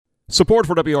Support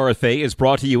for WRFA is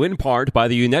brought to you in part by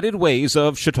the United Ways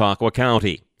of Chautauqua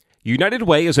County. United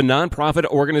Way is a nonprofit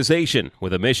organization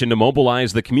with a mission to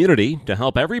mobilize the community to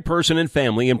help every person and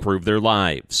family improve their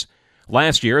lives.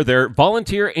 Last year, their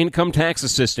Volunteer Income Tax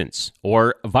Assistance,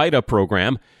 or VITA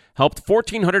program, helped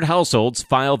 1,400 households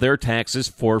file their taxes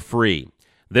for free.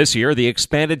 This year, the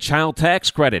expanded child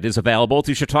tax credit is available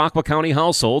to Chautauqua County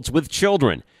households with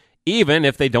children, even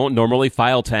if they don't normally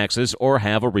file taxes or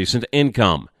have a recent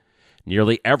income.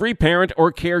 Nearly every parent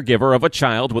or caregiver of a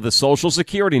child with a Social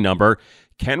Security number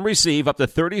can receive up to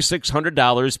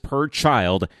 $3,600 per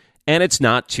child, and it's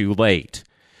not too late.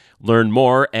 Learn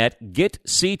more at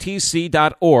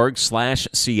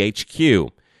getctc.org/CHQ.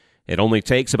 It only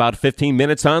takes about 15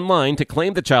 minutes online to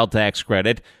claim the child tax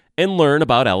credit and learn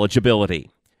about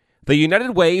eligibility. The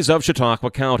United Ways of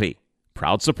Chautauqua County,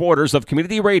 proud supporters of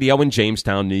community radio in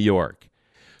Jamestown, New York.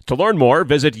 To learn more,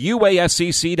 visit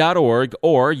uascc.org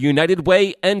or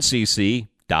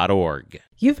unitedwayncc.org.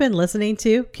 You've been listening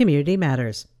to Community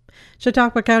Matters.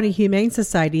 Chautauqua County Humane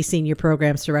Society Senior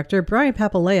Programs Director Brian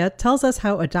Papalia tells us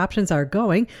how adoptions are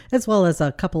going, as well as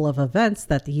a couple of events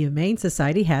that the Humane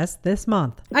Society has this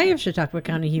month. I have Chautauqua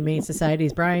County Humane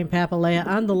Society's Brian Papalia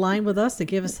on the line with us to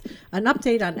give us an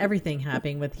update on everything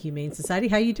happening with the Humane Society.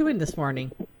 How are you doing this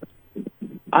morning?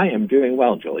 I am doing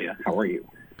well, Julia. How are you?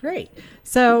 Great.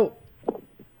 So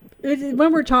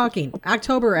when we're talking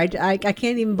October, I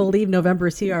can't even believe November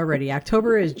is here already.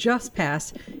 October is just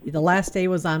past. The last day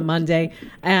was on Monday.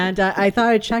 And I thought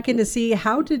I'd check in to see,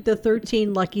 how did the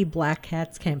 13 Lucky Black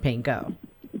Cats campaign go?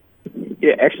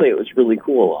 Yeah, actually, it was really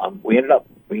cool. We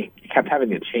kept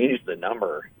having to change the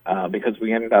number because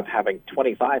we ended up having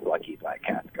 25 Lucky Black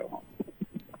Cats go home.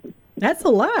 That's a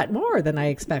lot more than I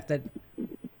expected.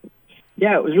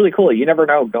 Yeah, it was really cool. You never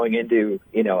know going into,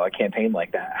 a campaign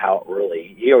like that,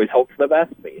 you always hope for the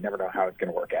best, but you never know how it's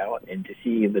going to work out. And to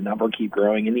see the number keep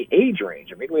growing in the age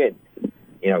range. I mean, we had,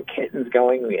 kittens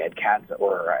going. We had cats that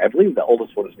were, I believe the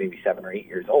oldest one was maybe 7 or 8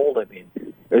 years old. I mean,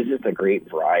 it was just a great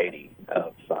variety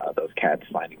of those cats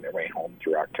finding their way home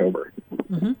through October.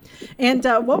 Mm-hmm. And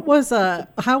what was the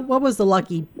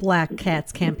Lucky Black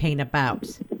Cats campaign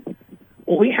about?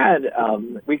 Well, we had,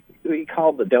 we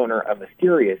called the donor a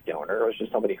mysterious donor. It was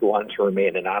just somebody who wanted to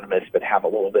remain anonymous but have a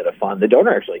little bit of fun. The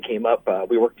donor actually came up.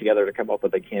 We worked together to come up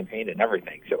with a campaign and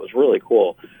everything, so it was really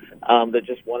cool. That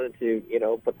just wanted to,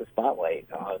 put the spotlight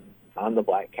on the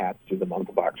black cats through the month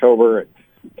of October and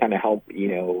kind of help,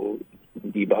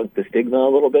 debunk the stigma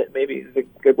a little bit, maybe is a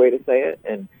good way to say it.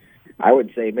 And I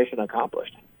would say mission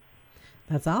accomplished.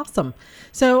 That's awesome.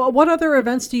 So what other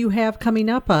events do you have coming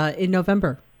up in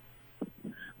November?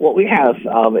 What we have,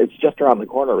 it's just around the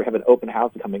corner. We have an open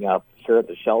house coming up here at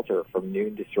the shelter from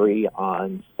noon to 3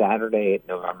 on Saturday,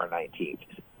 November 19th.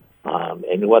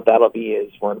 And what that'll be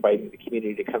is we're inviting the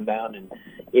community to come down and,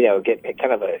 get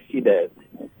kind of see the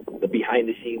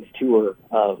behind-the-scenes tour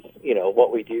of,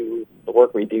 what we do, the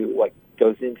work we do, what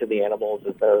goes into the animals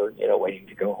as they're, waiting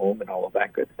to go home and all of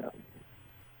that good stuff.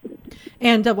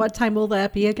 And what time will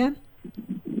that be again?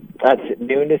 That's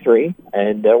noon to 3,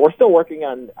 and we're still working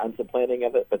on some planning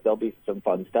of it, but there'll be some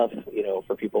fun stuff,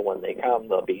 for people when they come.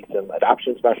 There'll be some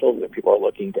adoption specials if people are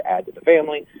looking to add to the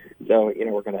family. So,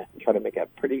 we're going to try to make a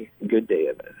pretty good day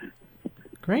of it.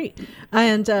 Great.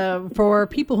 And for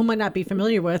people who might not be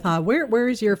familiar with, where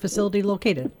is your facility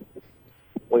located?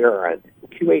 We are at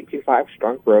 2825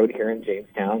 Strunk Road here in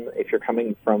Jamestown. If you're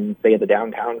coming from, say, the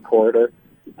downtown corridor,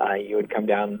 you would come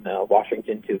down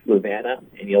Washington to Fluvanna,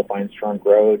 and you'll find Strunk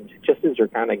Road just as you're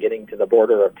kind of getting to the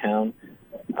border of town.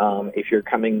 If you're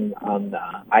coming on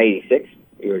I-86,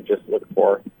 you would just look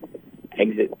for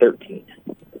exit 13.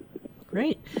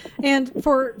 Great. And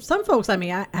for some folks, I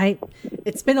mean,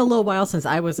 it's been a little while since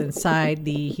I was inside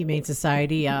the Humane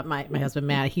Society. My husband,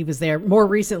 Matt, he was there more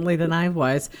recently than I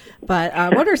was. But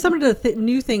what are some of the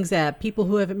new things that people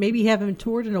who haven't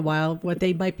toured in a while, what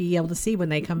they might be able to see when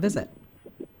they come visit?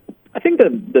 I think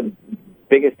the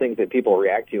biggest things that people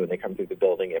react to when they come through the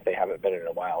building, if they haven't been in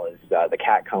a while, is the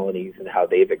cat colonies and how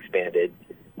they've expanded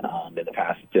in the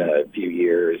past few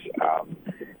years.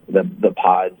 The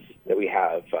pods that we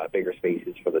have, bigger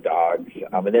spaces for the dogs.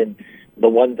 And then the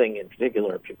one thing in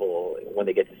particular people, when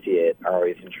they get to see it, are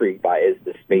always intrigued by is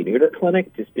the spay-neuter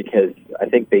clinic, just because I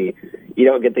think you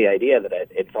don't get the idea that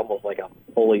it's almost like a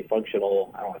fully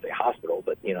functional, I don't want to say hospital,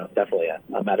 but, it's definitely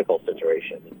a medical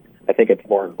situation. I think it's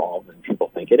more involved than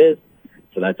people think it is,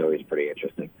 so that's always pretty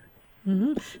interesting.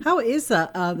 Mm-hmm. How is the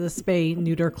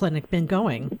spay-neuter clinic been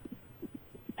going?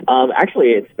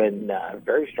 Actually, it's been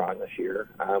very strong this year.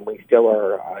 We still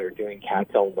are doing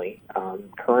cats only.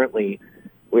 Currently,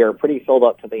 we are pretty filled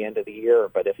up to the end of the year,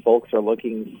 but if folks are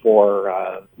looking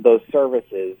for those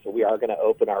services, we are going to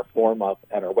open our form up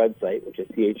at our website, which is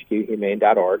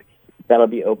chqhumane.org. That'll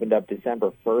be opened up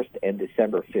December 1st and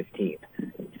December 15th.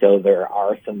 So there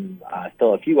are some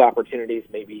still a few opportunities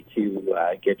maybe to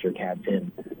get your cats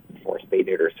in for spay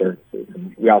neuter services.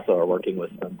 And we also are working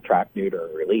with some trap, neuter,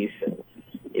 and release, and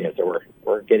so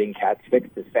we're getting cats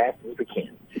fixed as fast as we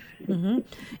can. Mm-hmm.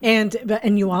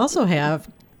 And you also have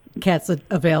cats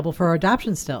available for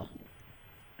adoption still.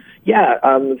 Yeah,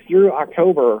 through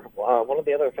October, one of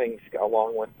the other things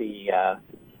along with the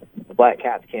Black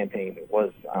Cats campaign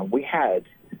was we had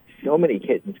so many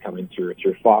kittens coming through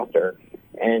foster,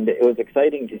 and it was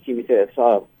exciting to see. We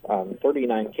saw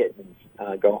 39 kittens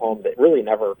go home that really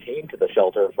never came to the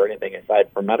shelter for anything aside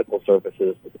from medical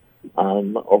services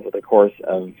over the course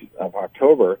of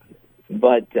October.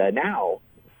 But now,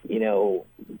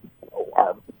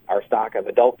 our stock of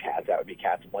adult cats, that would be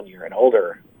cats 1 year and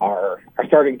older, are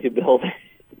starting to build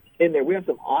in there. We have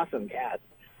some awesome cats,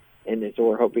 and so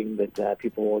we're hoping that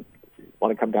people will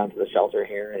want to come down to the shelter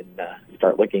here and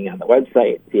start looking on the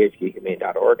website,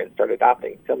 chqhumane.org, and start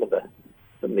adopting some of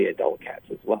the adult cats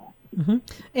as well. Mm-hmm.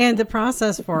 And the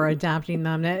process for adopting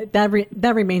them,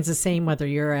 that remains the same whether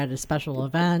you're at a special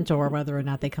event or whether or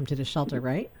not they come to the shelter,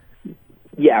 right?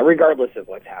 Yeah, regardless of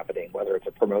what's happening, whether it's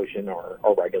a promotion or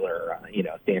regular,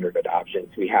 standard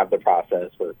adoptions, we have the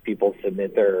process where people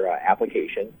submit their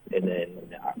application, and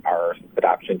then our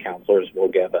adoption counselors will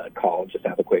give a call, just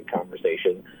have a quick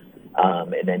conversation,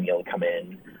 and then you'll come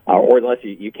in, or unless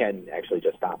you can actually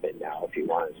just stop in now if you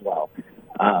want as well.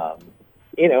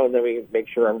 And then we make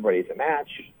sure everybody's a match,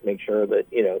 make sure that,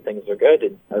 things are good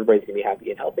and everybody's going to be happy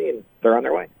and healthy and they're on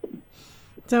their way.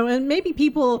 So, and maybe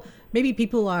people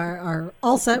are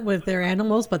all set with their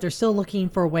animals, but they're still looking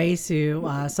for ways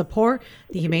to support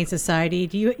the Humane Society.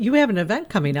 You have an event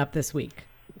coming up this week?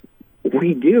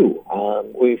 We do.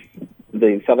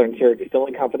 The Southern Tier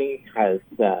Distilling Company has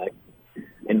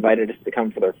invited us to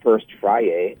come for their first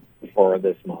Friday for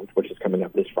this month, which is coming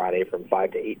up this Friday from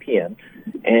 5 to 8 p.m.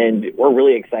 And we're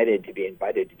really excited to be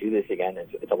invited to do this again.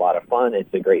 It's a lot of fun.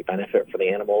 It's a great benefit for the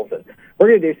animals. And we're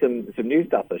going to do some new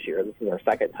stuff this year. This is our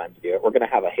second time to do it. We're going to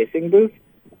have a hissing booth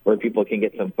where people can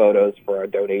get some photos for a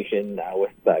donation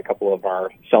with a couple of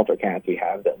our shelter cats we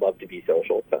have that love to be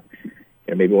social. So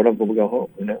maybe one of them will go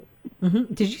home. Who knows?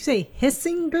 Mm-hmm. Did you say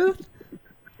hissing booth?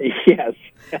 Yes.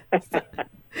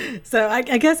 So I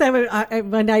guess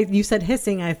you said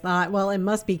hissing, I thought, well, it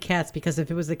must be cats, because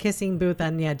if it was a kissing booth,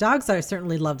 then yeah, dogs I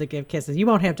certainly love to give kisses. You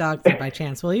won't have dogs there by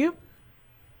chance, will you?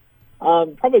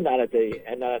 Probably not at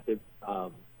the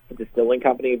distilling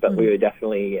company, but we would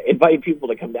definitely invite people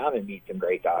to come down and meet some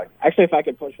great dogs. Actually, if I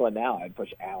could push one now, I'd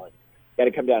push Alan. Got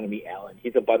to come down and meet Alan.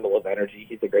 He's a bundle of energy.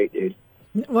 He's a great dude.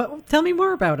 Well, tell me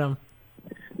more about him.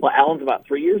 Well, Alan's about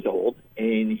 3 years old,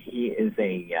 and he is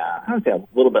I would say a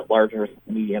little bit larger,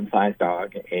 medium-sized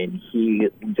dog, and he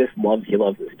loves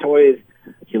his toys.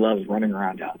 He loves running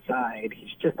around outside.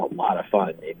 He's just a lot of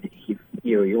fun, and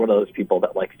you're one of those people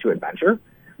that likes to adventure.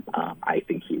 I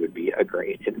think he would be a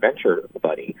great adventure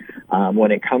buddy.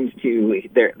 When it comes to,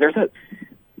 there's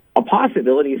a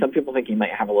possibility, some people think he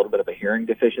might have a little bit of a hearing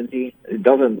deficiency. It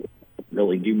doesn't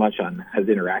really do much on his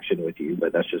interaction with you,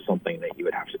 but that's just something that you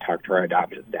would have to talk to our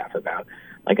adoption staff about.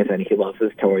 Like I said, he loves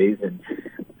his toys, and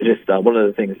just one of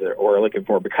the things that we're looking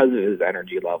for because of his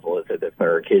energy level is that if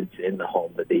there are kids in the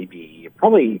home, that they be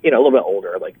probably a little bit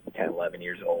older, like 10, 11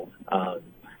 years old,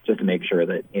 just to make sure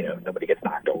that nobody gets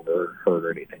knocked over or hurt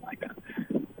or anything like that.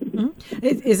 Mm-hmm.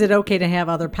 Is it okay to have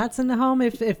other pets in the home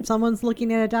if someone's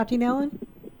looking at adopting Ellen?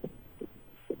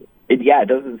 It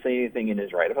doesn't say anything in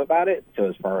his write-up about it. So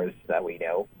as far as that we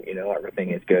know, everything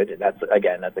is good. And that's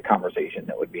a conversation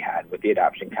that would be had with the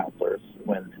adoption counselors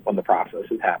when the process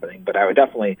is happening. But I would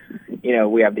definitely,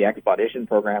 we have the expedition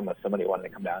program if somebody wanted to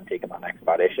come down and take him on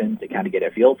expedition to kind of get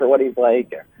a feel for what he's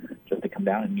like, or just to come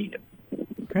down and meet him.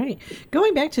 Great.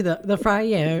 Going back to the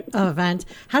Friday event,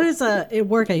 how does it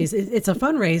work? It's a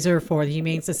fundraiser for the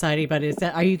Humane Society, but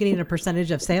are you getting a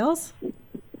percentage of sales?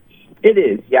 It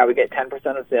is. Yeah, we get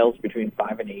 10% of sales between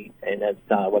 5 and 8, and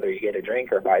that's whether you get a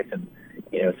drink or buy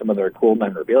some of their cool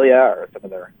memorabilia or some of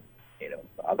their,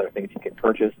 other things you can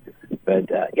purchase. But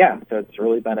so it's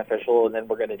really beneficial. And then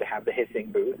we're going to have the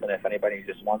hissing booth, and if anybody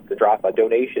just wants to drop a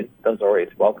donation, those are always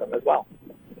welcome as well.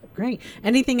 Great.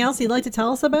 Anything else you'd like to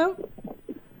tell us about?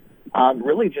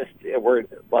 Really just we'd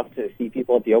love to see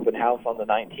people at the open house on the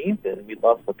 19th, and we'd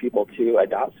love for people to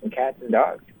adopt some cats and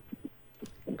dogs.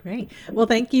 Great. Well,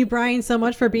 thank you, Brian, so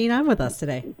much for being on with us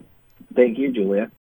today. Thank you, Julia.